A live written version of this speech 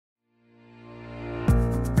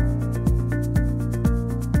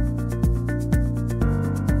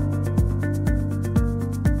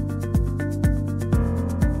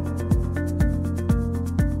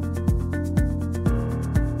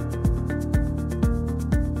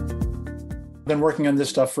Been working on this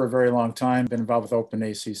stuff for a very long time, been involved with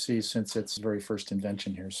OpenACC since its very first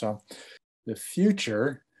invention here. So the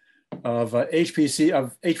future of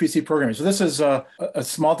HPC programming. So this is a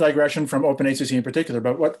small digression from OpenACC in particular,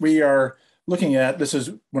 but what we are looking at, this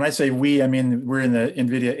is, when I say we, I mean we're in the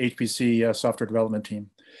NVIDIA HPC software development team.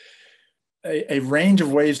 A range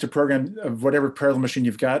of ways to program whatever parallel machine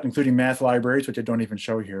you've got, including math libraries, which I don't even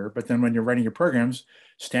show here. But then when you're writing your programs,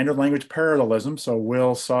 standard language parallelism. So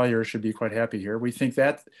Will Sawyer should be quite happy here. We think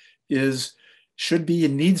that should be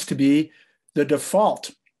and needs to be the default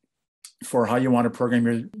for how you want to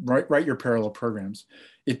program write your parallel programs.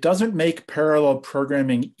 It doesn't make parallel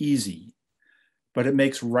programming easy, but it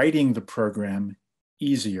makes writing the program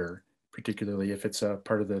easier, particularly if it's a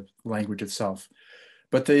part of the language itself.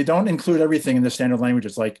 But they don't include everything in the standard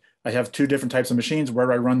languages. Like, I have two different types of machines. Where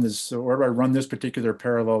do I run this? Where do I run this particular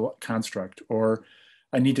parallel construct? Or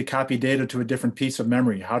I need to copy data to a different piece of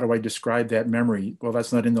memory. How do I describe that memory? Well,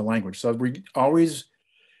 that's not in the language. So we always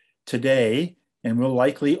today, and we'll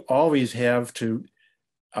likely always have to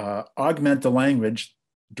augment the language.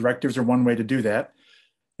 Directives are one way to do that.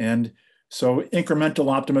 And so incremental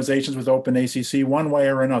optimizations with OpenACC, one way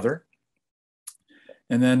or another.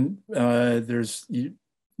 And then you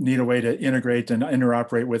need a way to integrate and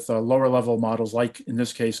interoperate with lower level models, like in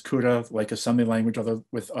this case, CUDA, like assembly language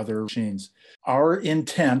with other machines. Our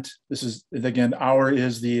intent, this is, again, our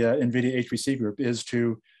is the NVIDIA HPC group, is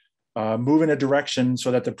to move in a direction so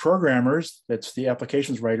that the programmers, that's the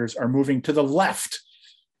applications writers, are moving to the left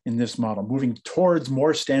in this model, moving towards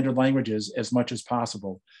more standard languages as much as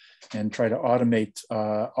possible, and try to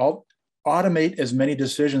automate as many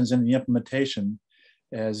decisions in the implementation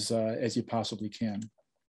as you possibly can.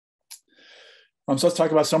 So let's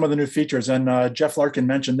talk about some of the new features. And Jeff Larkin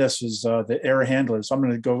mentioned this is the error handlers. So I'm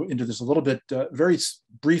going to go into this a little bit, very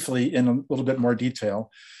briefly, in a little bit more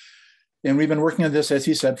detail. And we've been working on this, as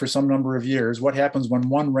he said, for some number of years. What happens when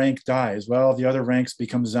one rank dies? Well, the other ranks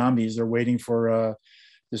become zombies. They're waiting for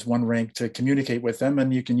this one rank to communicate with them,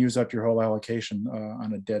 and you can use up your whole allocation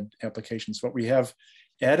on a dead application. So what we have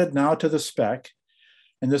added now to the spec,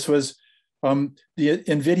 and this was the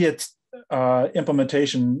NVIDIA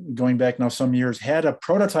implementation going back now some years, had a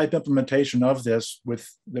prototype implementation of this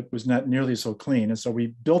that was not nearly so clean. And so we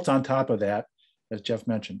built on top of that, as Jeff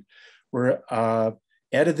mentioned. We're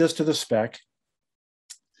added this to the spec.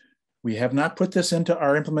 We have not put this into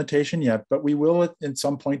our implementation yet, but we will at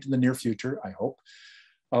some point in the near future, I hope,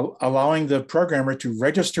 allowing the programmer to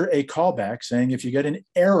register a callback saying, if you get an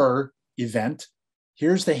error event,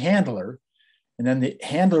 here's the handler. And then the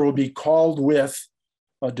handler will be called with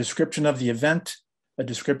a description of the event, a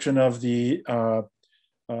description of the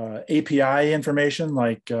API information,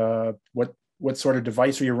 like what sort of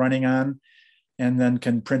device are you running on, and then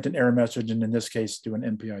can print an error message, and in this case, do an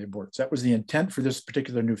MPI abort. So that was the intent for this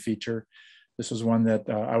particular new feature. This was one that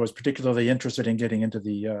I was particularly interested in getting into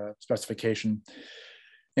the specification.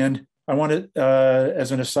 And I want to,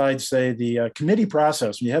 as an aside, say the committee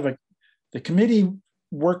process. The committee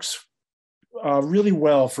works really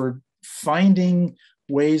well for finding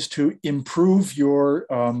ways to improve your,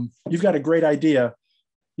 you've got a great idea.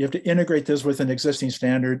 You have to integrate this with an existing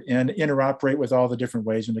standard and interoperate with all the different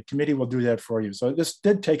ways, and the committee will do that for you. So this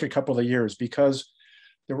did take a couple of years because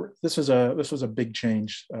this was a big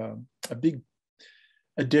change, a big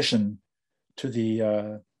addition to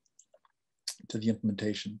the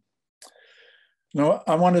implementation. Now,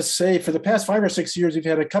 I want to say for the past 5 or 6 years, we've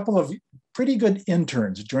had a couple of pretty good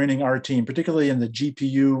interns joining our team, particularly in the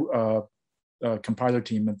GPU compiler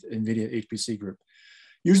team at the NVIDIA HPC group,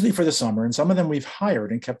 usually for the summer, and some of them we've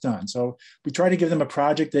hired and kept on. So we try to give them a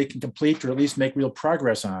project they can complete or at least make real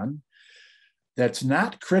progress on that's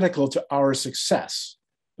not critical to our success,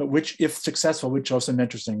 but which, if successful, would show some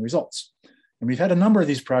interesting results. And we've had a number of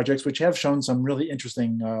these projects which have shown some really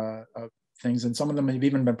interesting things, and some of them have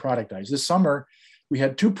even been productized. This summer, we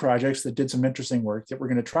had 2 projects that did some interesting work that we're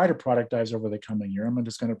going to try to productize over the coming year. I'm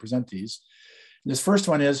just going to present these. This first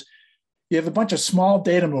one is, you have a bunch of small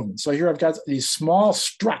data movements. So here I've got these small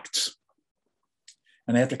structs,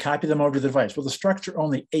 and I have to copy them over to the device. Well, the structs are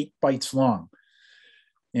only 8 bytes long.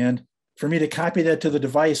 And for me to copy that to the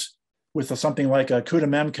device with something like a CUDA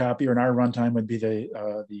mem copy, or in our runtime would be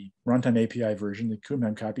the runtime API version, the CUDA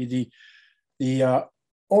mem copy, the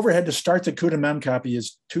overhead to start the CUDA mem copy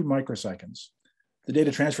is 2 microseconds. The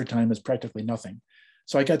data transfer time is practically nothing.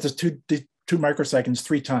 So I got this 2 microseconds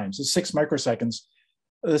 3 times. It's 6 microseconds.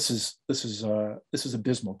 This is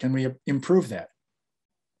abysmal. Can we improve that?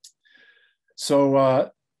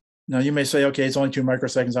 So now you may say, okay, it's only 2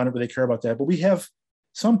 microseconds. I don't really care about that. But we have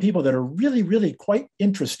some people that are really, really quite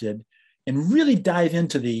interested and really dive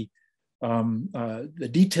into the the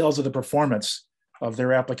details of the performance of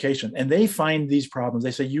their application. And they find these problems.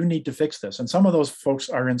 They say, you need to fix this. And some of those folks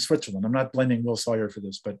are in Switzerland. I'm not blaming Will Sawyer for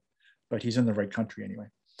this, but he's in the right country anyway.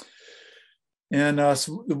 And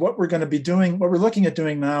so what we're going to be doing, what we're looking at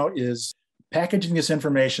doing now is packaging this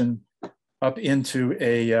information up into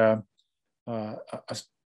a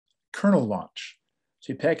kernel launch.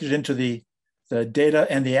 So you package it into the data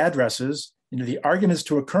and the addresses into the arguments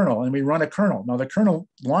to a kernel, and we run a kernel. Now the kernel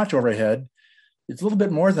launch overhead, it's a little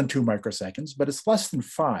bit more than 2 microseconds, but it's less than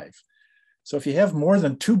 5. So if you have more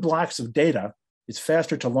than 2 blocks of data, it's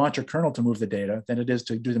faster to launch a kernel to move the data than it is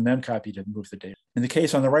to do the memcopy to move the data. In the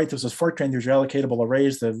case on the right, this is Fortran, there's your allocatable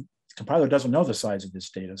arrays. The compiler doesn't know the size of this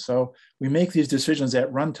data. So we make these decisions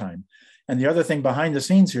at runtime. And the other thing behind the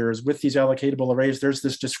scenes here is with these allocatable arrays, there's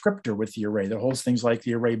this descriptor with the array that holds things like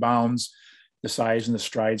the array bounds, the size and the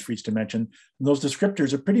strides for each dimension. And those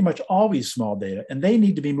descriptors are pretty much always small data, and they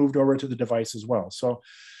need to be moved over to the device as well. So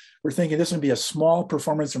we're thinking this would be a small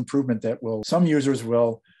performance improvement that some users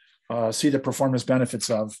will see the performance benefits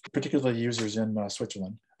of, particularly users in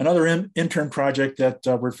Switzerland. Another intern project that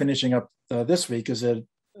we're finishing up this week is an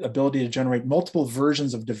ability to generate multiple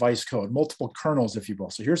versions of device code, multiple kernels, if you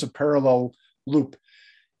will. So here's a parallel loop.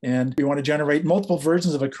 And we want to generate multiple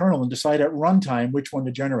versions of a kernel and decide at runtime which one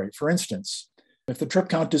to generate. For instance, if the trip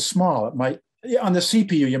count is small, it might, on the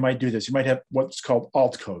CPU, you might do this. You might have what's called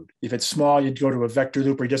alt code. If it's small, you'd go to a vector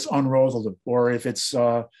loop or you just unroll the loop. Or if it's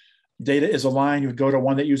data is aligned, you would go to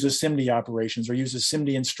one that uses SIMD operations or uses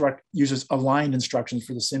uses aligned instructions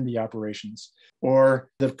for the SIMD operations. Or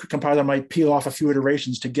the compiler might peel off a few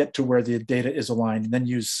iterations to get to where the data is aligned and then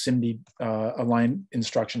use SIMD aligned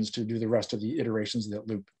instructions to do the rest of the iterations of that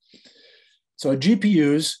loop. So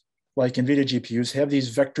GPUs, like NVIDIA GPUs, have these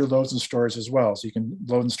vector loads and stores as well. So you can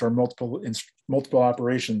load and store multiple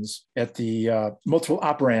operations at the multiple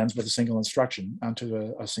operands with a single instruction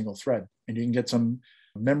onto a single thread. And you can get some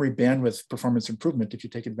memory bandwidth performance improvement if you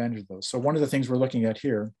take advantage of those. So one of the things we're looking at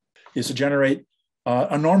here is to generate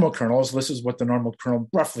a normal kernel. So this is what the normal kernel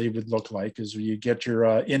roughly would look like, is you get your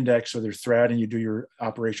index or their thread and you do your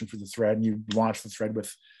operation for the thread and you launch the thread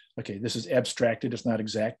with, okay, this is abstracted, it's not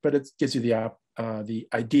exact, but it gives you the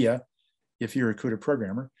idea if you're a CUDA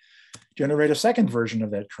programmer. Generate a second version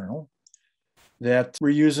of that kernel that we're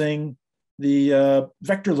using the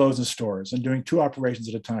vector loads and stores and doing 2 operations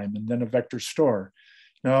at a time and then a vector store.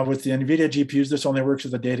 Now with the NVIDIA GPUs, this only works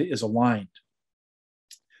if the data is aligned.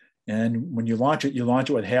 And when you launch it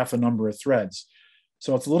with half the number of threads.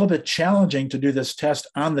 So it's a little bit challenging to do this test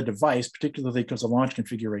on the device, particularly because the launch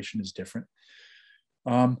configuration is different.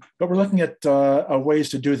 But we're looking at ways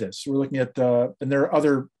to do this. We're looking at, and there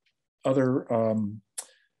are other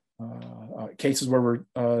cases where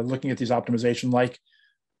we're looking at these optimization, like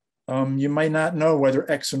you might not know whether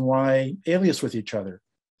X and Y alias with each other.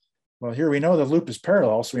 Well, here we know the loop is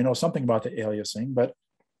parallel, so we know something about the aliasing, but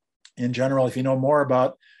in general, if you know more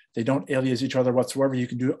about they don't alias each other whatsoever, you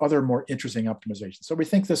can do other more interesting optimizations. So we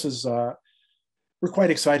think this is, we're quite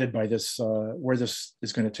excited by this, where this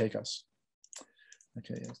is going to take us.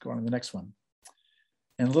 Okay, let's go on to the next one.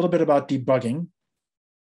 And a little bit about debugging.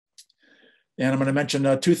 And I'm going to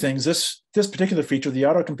mention 2 things. This particular feature, the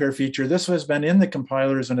AUTOCOMPARE feature, this has been in the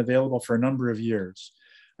compilers and available for a number of years.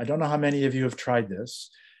 I don't know how many of you have tried this.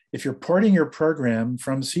 If you're porting your program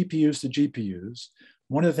from CPUs to GPUs,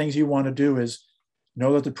 one of the things you want to do is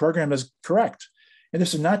know that the program is correct. And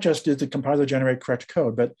this is not just did the compiler generate correct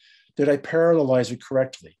code, but did I parallelize it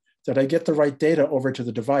correctly? Did I get the right data over to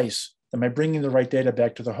the device? Am I bringing the right data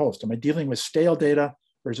back to the host? Am I dealing with stale data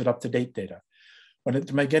or is it up-to-date data?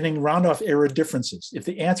 Am I getting round-off error differences? If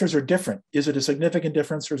the answers are different, is it a significant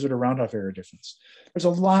difference or is it a round-off error difference? There's a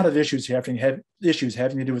lot of issues having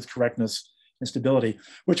to do with correctness and stability,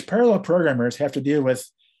 which parallel programmers have to deal with,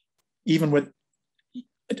 even with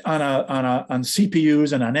on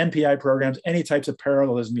CPUs and on MPI programs, any types of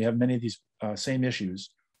parallelism. You have many of these same issues.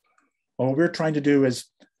 What we're trying to do is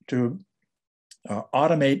to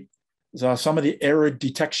automate some of the error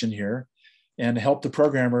detection here and help the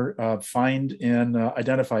programmer find and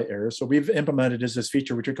identify errors. So we've implemented this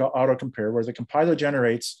feature, which we call AUTOCOMPARE, where the compiler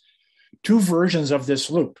generates 2 versions of this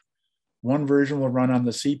loop. One version will run on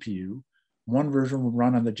the CPU, one version will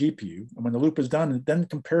run on the GPU. And when the loop is done, it then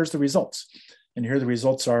compares the results. And here the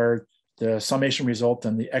results are the summation result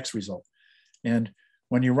and the X result. And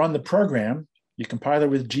when you run the program, you compile it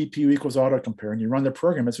with GPU equals AUTOCOMPARE, and you run the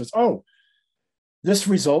program, it says, oh, this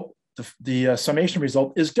result, the summation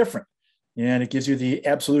result is different. And it gives you the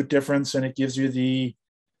absolute difference, and it gives you the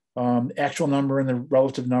actual number and the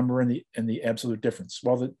relative number and the absolute difference.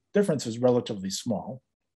 Well, the difference is relatively small.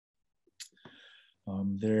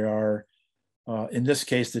 There are In this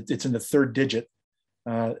case, it's in the third digit.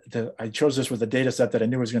 I chose this with a data set that I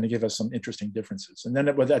knew was going to give us some interesting differences. And then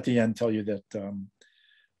it would at the end tell you that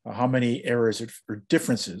how many errors or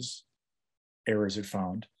differences errors it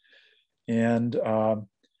found. And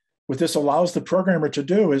what this allows the programmer to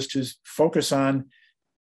do is to focus on,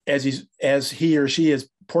 as he or she is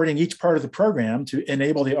porting each part of the program, to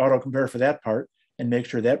enable the autocompare for that part and make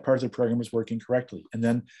sure that part of the program is working correctly. And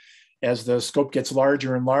then as the scope gets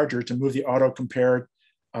larger and larger, to move the autocompare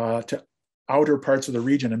to outer parts of the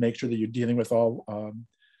region and make sure that you're dealing with all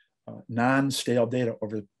non-stale data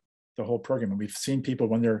over the whole program. And we've seen people,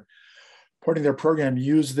 when they're porting their program,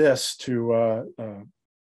 use this to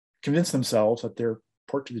convince themselves that their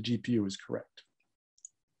port to the GPU is correct.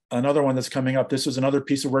 Another one that's coming up, this is another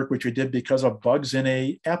piece of work which we did because of bugs in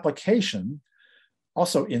a application,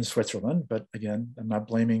 also in Switzerland. But again, I'm not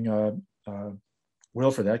blaming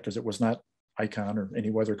Will for that, because it was not ICON or any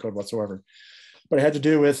weather code whatsoever. But it had to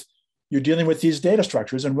do with, you're dealing with these data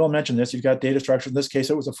structures, and Will mentioned this, you've got data structures. In this case,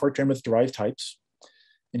 it was a Fortran with derived types,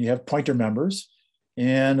 and you have pointer members.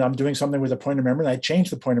 And I'm doing something with a pointer member, and I change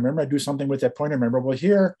the pointer member, I do something with that pointer member. Well,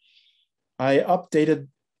 here I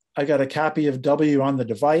got a copy of W on the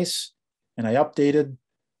device, and I updated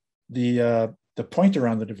the pointer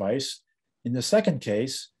on the device. In the second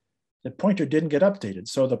case, the pointer didn't get updated.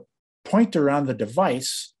 So the pointer on the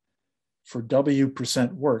device for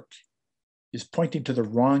W% work is pointing to the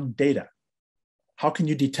wrong data. How can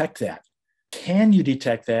you detect that? Can you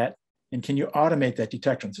detect that? And can you automate that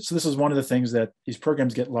detection? So this is one of the things that these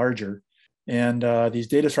programs get larger, and these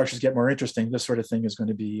data structures get more interesting. This sort of thing is going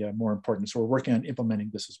to be more important. So we're working on implementing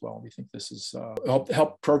this as well. We think this is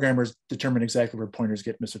help programmers determine exactly where pointers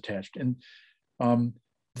get misattached. And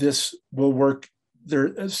this will work.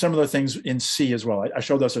 There are some of the things in C as well. I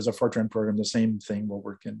showed this as a Fortran program. The same thing will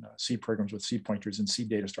work in C programs with C pointers and C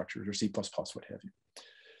data structures, or C++, what have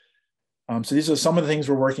you. So these are some of the things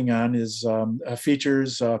we're working on, is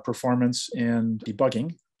features, performance, and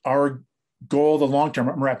debugging. Our goal, the long term,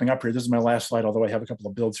 I'm wrapping up here. This is my last slide, although I have a couple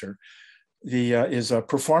of builds here. Is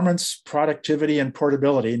performance, productivity, and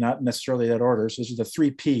portability, not necessarily that order. So these are the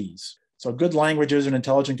 3 Ps. So good languages and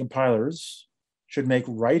intelligent compilers should make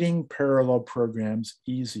writing parallel programs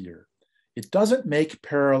easier. It doesn't make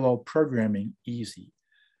parallel programming easy,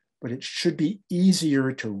 but it should be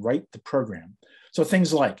easier to write the program. So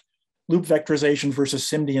things like loop vectorization versus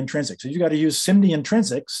SIMD intrinsics. So you got to use SIMD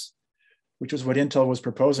intrinsics, which is what Intel was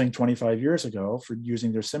proposing 25 years ago for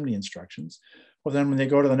using their SIMD instructions. Well, then when they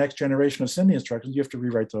go to the next generation of SIMD instructions, you have to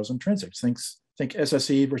rewrite those intrinsics. Think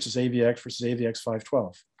SSE versus AVX versus AVX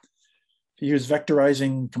 512. If you use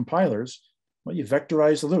vectorizing compilers, well, you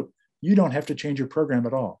vectorize the loop. You don't have to change your program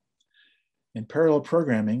at all. And parallel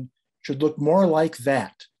programming should look more like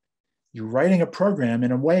that. You're writing a program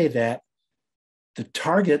in a way that the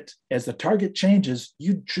target, as the target changes,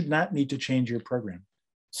 you should not need to change your program.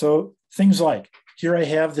 So things like, here I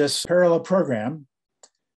have this parallel program.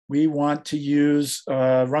 We want to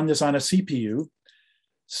run this on a CPU.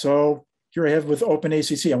 So here I have with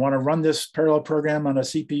OpenACC, I want to run this parallel program on a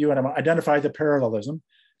CPU, and I want to identify the parallelism,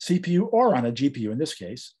 CPU or on a GPU in this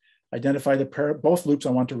case, identify both loops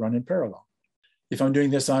I want to run in parallel. If I'm doing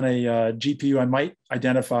this on a GPU, I might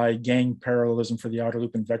identify gang parallelism for the outer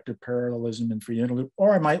loop and vector parallelism and for the inner loop,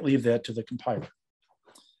 or I might leave that to the compiler.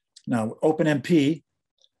 Now, OpenMP,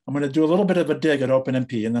 I'm going to do a little bit of a dig at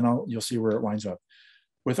OpenMP, and then you'll see where it winds up.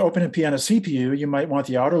 With OpenMP on a CPU, you might want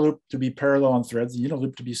the outer loop to be parallel on threads, the inner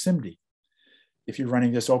loop to be SIMD. If you're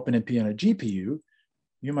running this OpenMP on a GPU,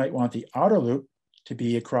 you might want the outer loop to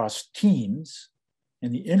be across teams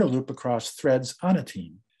and the inner loop across threads on a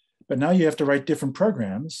team. But now you have to write different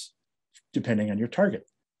programs depending on your target.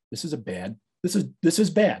 This is bad. This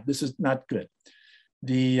is not good.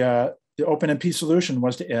 The OpenMP solution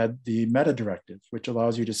was to add the meta directive, which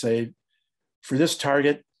allows you to say, for this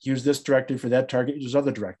target, use this directive, for that target, use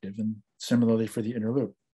other directive, and similarly for the inner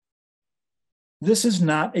loop. This is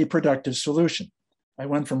not a productive solution. I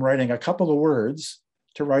went from writing a couple of words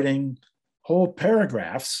to writing whole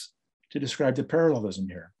paragraphs to describe the parallelism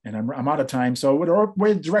here. And I'm out of time. So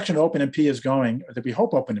where the direction OpenMP is going, or that we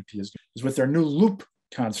hope OpenMP is with their new loop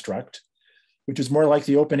construct, which is more like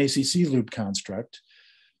the OpenACC loop construct,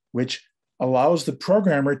 which allows the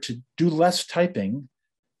programmer to do less typing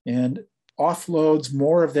and offloads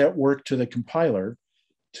more of that work to the compiler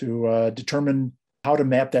to determine how to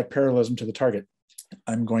map that parallelism to the target.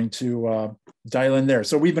 I'm going to dial in there.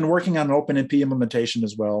 So we've been working on an OpenMP implementation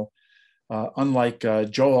as well. Unlike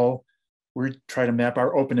Joel, we're trying to map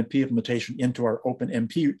our OpenMP implementation into our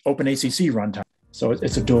OpenACC runtime. So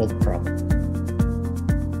it's a dual problem.